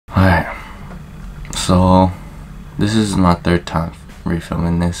So this is my third time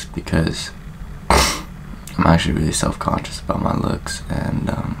refilming this because I'm actually really self-conscious about my looks, and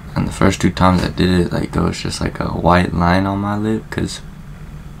the first 2 times I did it, like, there was just like a white line on my lip because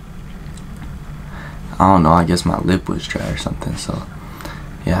I don't know, I guess my lip was dry or something. So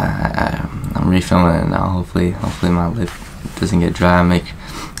yeah, I'm refilming it now. Hopefully my lip doesn't get dry.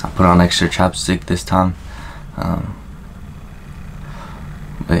 I put on extra chapstick this time,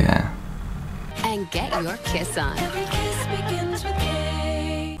 but yeah. And get your kiss on. Every kiss begins with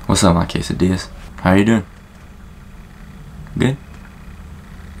K. What's up, my quesadillas? How are you doing? Good?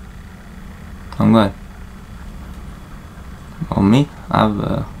 I'm glad. Well, me,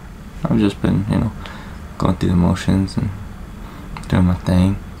 I've just been, you know, going through the motions and doing my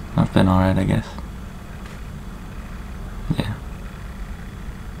thing. I've been alright, I guess. Yeah.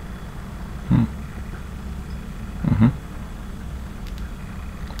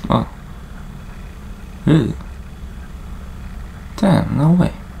 Oh. Really? Damn, no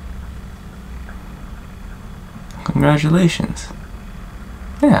way. Congratulations.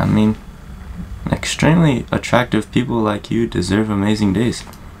 Yeah, I mean, extremely attractive people like you deserve amazing days.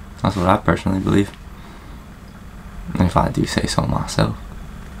 That's what I personally believe, if I do say so myself.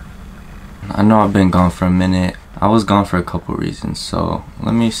 I know I've been gone for a minute. I was gone for a couple reasons, so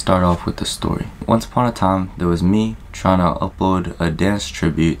let me start off with the story. Once upon a time, there was me trying to upload a dance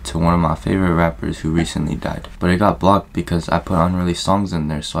tribute to one of my favorite rappers who recently died. But it got blocked because I put unreleased songs in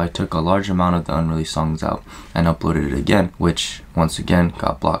there, so I took a large amount of the unreleased songs out and uploaded it again, which once again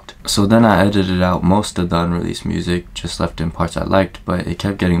got blocked. So then I edited out most of the unreleased music, just left in parts I liked, but it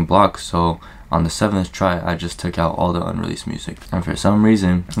kept getting blocked, so on the 7th try, I just took out all the unreleased music, and for some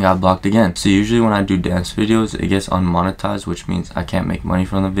reason, it got blocked again. So usually when I do dance videos, it gets unmonetized, which means I can't make money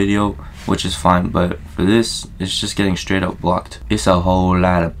from the video, which is fine, but for this, it's just getting straight up blocked. It's a whole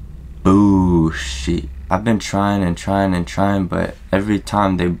lot of bullshit. I've been trying and trying, but every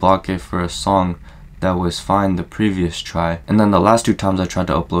time they block it for a song that was fine the previous try, and then the last 2 times I tried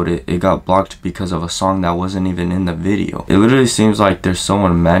to upload it, it got blocked because of a song that wasn't even in the video. It literally seems like there's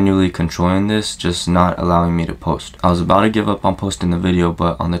someone manually controlling this, just not allowing me to post. I was about to give up on posting the video,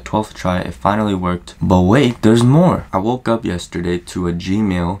 but on the 12th try it finally worked. But wait, there's more. I woke up yesterday to a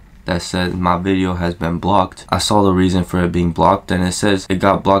Gmail that said my video has been blocked. I saw the reason for it being blocked, and it says it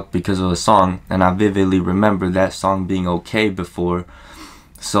got blocked because of a song, and I vividly remember that song being okay before.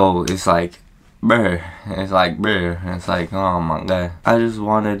 So it's like, bruh, it's like, oh my god. I just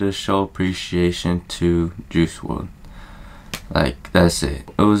wanted to show appreciation to Juice WRLD. Like, that's it.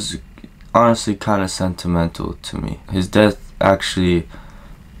 It was honestly kind of sentimental to me. His death actually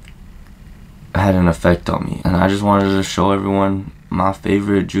had an effect on me, and I just wanted to show everyone my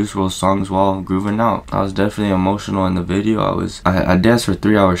favorite Juice WRLD songs while grooving out. I was definitely emotional in the video. I danced for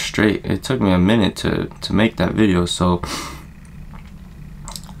 3 hours straight. It took me a minute to make that video, so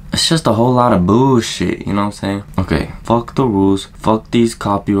it's just a whole lot of bullshit, you know what I'm saying? Okay, fuck the rules, fuck these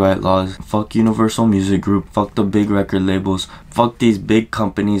copyright laws, fuck Universal Music Group, fuck the big record labels, fuck these big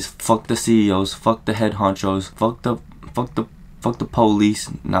companies, fuck the CEOs, fuck the head honchos, fuck the police.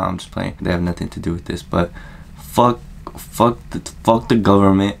 Nah, I'm just playing. They have nothing to do with this, but fuck the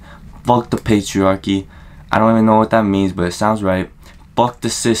government, fuck the patriarchy. I don't even know what that means, but it sounds right. Fuck the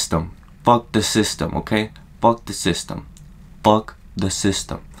system, okay? Fuck the system, fuck the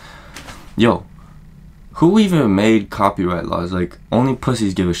system. Yo, who even made copyright laws? Like, only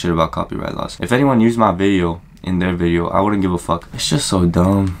pussies give a shit about copyright laws. If anyone used my video in their video, I wouldn't give a fuck. It's just so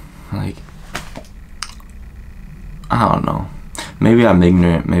dumb. Like, I don't know. Maybe I'm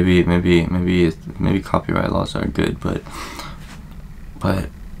ignorant. Maybe copyright laws are good, but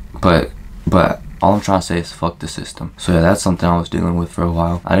all I'm trying to say is fuck the system. So yeah, that's something I was dealing with for a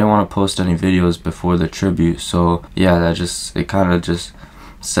while. I didn't want to post any videos before the tribute, so yeah, it kind of just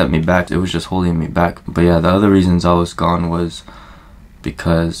set me back. It was just holding me back. But yeah, the other reasons I was gone was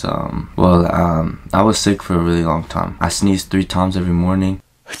because I was sick for a really long time. I sneezed 3 times every morning.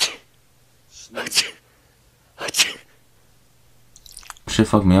 Shit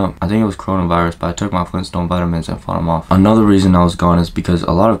fucked me up. I think it was coronavirus, but I took my Flintstone vitamins and fought them off. Another reason I was gone is because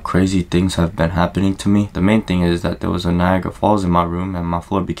a lot of crazy things have been happening to me. The main thing is that there was a Niagara Falls in my room and my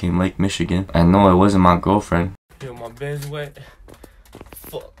floor became Lake Michigan. And no, it wasn't my girlfriend. Yo, my bed's wet.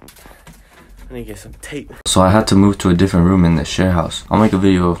 Fuck. I need to get some tape. So I had to move to a different room in the share house. I'll make a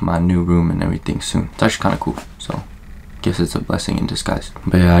video of my new room and everything soon. It's actually kind of cool, so guess it's a blessing in disguise.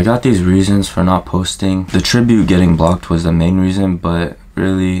 But yeah, I got these reasons for not posting. The tribute getting blocked was the main reason, but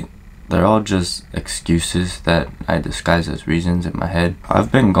really They're all just excuses that I disguise as reasons in my head. I've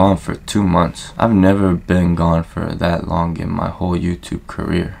been gone for 2 months. I've never been gone for that long in my whole YouTube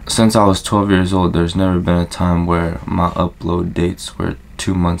career. Since I was 12 years old, there's never been a time where my upload dates were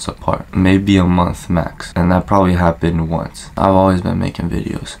 2 months apart, maybe a month max, and that probably happened once. I've always been making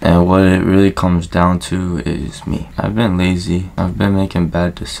videos, and what it really comes down to is me. I've been lazy, I've been making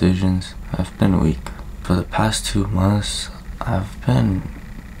bad decisions, I've been weak. For the past 2 months, I've been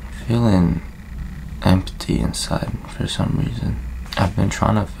feeling empty inside for some reason. I've been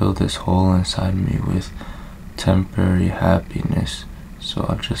trying to fill this hole inside me with temporary happiness, so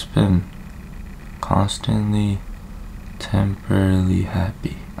I've just been constantly temporarily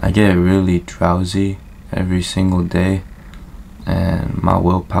happy. I get really drowsy every single day, and my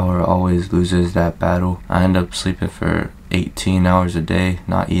willpower always loses that battle. I end up sleeping for 18 hours a day,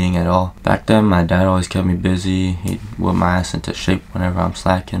 not eating at all. Back then, my dad always kept me busy. He'd whip my ass into shape whenever I'm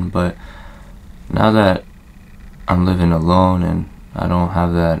slacking, but now that I'm living alone and I don't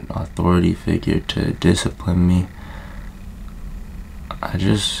have that authority figure to discipline me,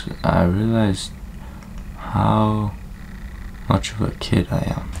 I realized how much of a kid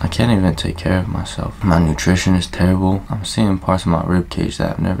I am. I can't even take care of myself. My nutrition is terrible. I'm seeing parts of my rib cage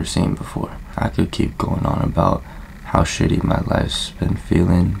that I've never seen before. I could keep going on about how shitty my life's been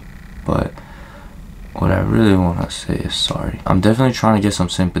feeling, but what I really want to say is sorry. I'm definitely trying to get some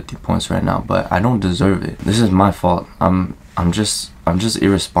sympathy points right now, but I don't deserve it. This is my fault. I'm just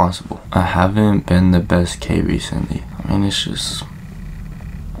irresponsible. I haven't been the best K recently. I mean, it's just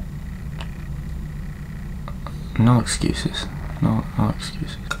no excuses. No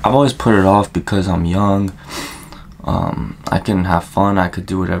excuses. I've always put it off because I'm young. I can have fun, I could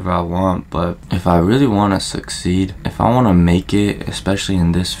do whatever I want, but if I really want to succeed, if I want to make it, especially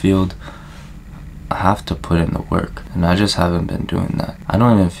in this field, I have to put in the work, and I just haven't been doing that. I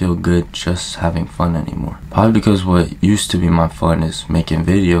don't even feel good just having fun anymore. Probably because what used to be my fun is making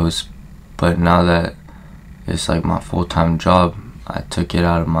videos, but now that it's like my full-time job, I took it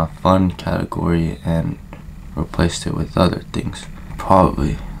out of my fun category and replaced it with other things.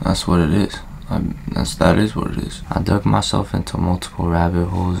 Probably that's what it is. That is what it is. I dug myself into multiple rabbit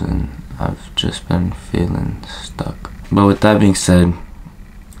holes and I've just been feeling stuck. But with that being said,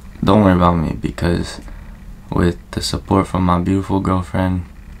 don't worry about me, because with the support from my beautiful girlfriend,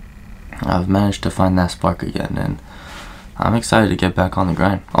 I've managed to find that spark again, and I'm excited to get back on the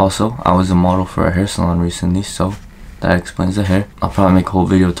grind. Also, I was a model for a hair salon recently, so that explains the hair. I'll probably make a whole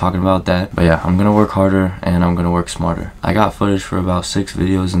video talking about that. But yeah, I'm gonna work harder and I'm gonna work smarter. I got footage for about 6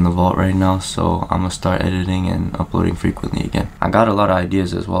 videos in the vault right now, so I'm gonna start editing and uploading frequently again. I got a lot of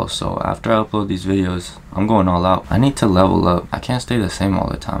ideas as well, so after I upload these videos, I'm going all out. I need to level up. I can't stay the same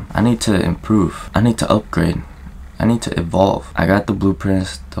all the time. I need to improve. I need to upgrade. I need to evolve. I got the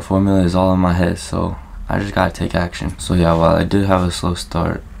blueprints. The formula is all in my head, so I just gotta take action. So yeah, while I did have a slow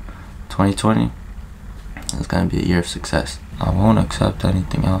start, 2020, it's gonna be a year of success. I won't accept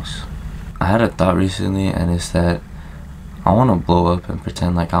anything else. I had a thought recently, and it's that I want to blow up and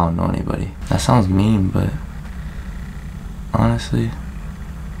pretend like I don't know anybody. That sounds mean, but honestly,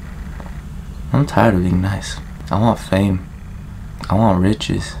 I'm tired of being nice. I want fame. I want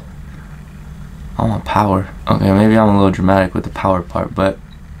riches. I want power. Okay, maybe I'm a little dramatic with the power part, but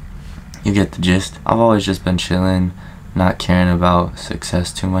you get the gist. I've always just been chilling, not caring about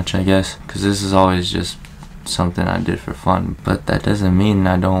success too much, I guess, because this is always just something I did for fun. But that doesn't mean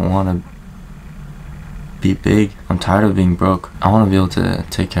I don't want to be big. I'm tired of being broke. I want to be able to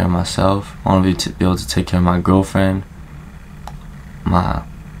take care of myself. I want to be able to take care of my girlfriend, I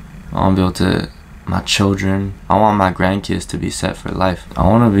want to be able to my children. I want my grandkids to be set for life. I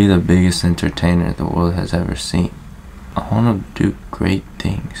want to be the biggest entertainer the world has ever seen. I want to do great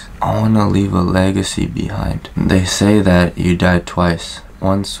things. I want to leave a legacy behind. They say that you die twice.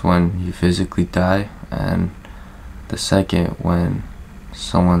 Once when you physically die, and the second when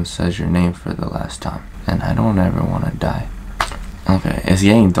someone says your name for the last time. And I don't ever want to die. Okay, it's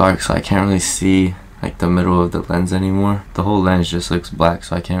getting dark, so I can't really see like the middle of the lens anymore. The whole lens just looks black,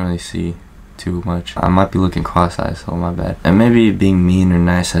 so I can't really see too much. I might be looking cross-eyed, so my bad. And maybe being mean or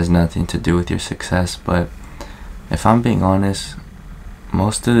nice has nothing to do with your success, but if I'm being honest,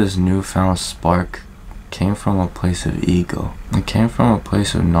 most of this newfound spark came from a place of ego. It came from a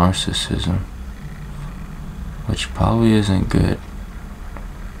place of narcissism, which probably isn't good.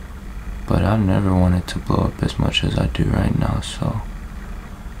 But I've never wanted to blow up as much as I do right now, so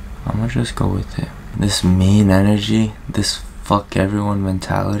I'm gonna just go with it. This mean energy, this fuck everyone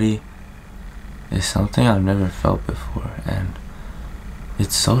mentality is something I've never felt before, and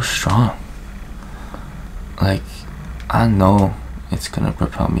it's so strong. Like, I know it's gonna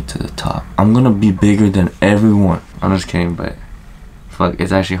propel me to the top. I'm gonna be bigger than everyone. I'm just kidding, but fuck,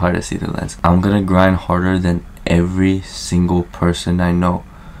 it's actually hard to see the lens. I'm gonna grind harder than every single person I know.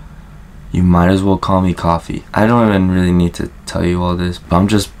 You might as well call me Coffee. I don't even really need to tell you all this, but I'm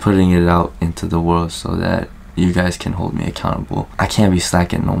just putting it out into the world so that you guys can hold me accountable. I can't be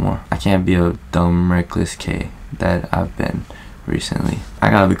slacking no more. I can't be a dumb, reckless K that I've been recently. I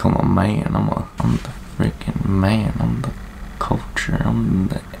gotta become a man. I'm the freaking man. I'm the culture. I'm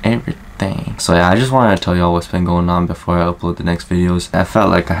the everything. So yeah, I just wanted to tell y'all what's been going on before I upload the next videos. I felt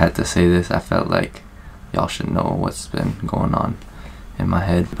like I had to say this. I felt like y'all should know what's been going on in my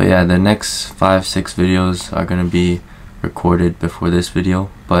head. But yeah, the next 5-6 videos are gonna be recorded before this video,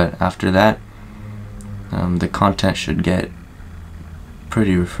 but after that the content should get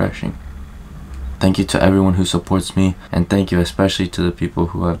pretty refreshing. Thank you to everyone who supports me, and thank you especially to the people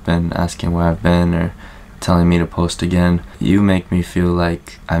who have been asking where I've been or telling me to post again. You make me feel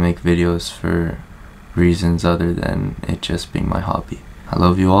like I make videos for reasons other than it just being my hobby. I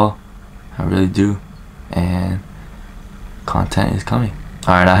love you all, I really do, and content is coming.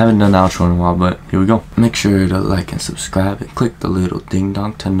 Alright, I haven't done the outro in a while, but here we go. Make sure to like and subscribe and click the little ding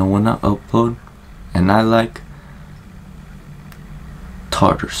dong to know when I upload. And I like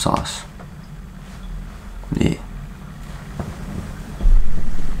tartar sauce.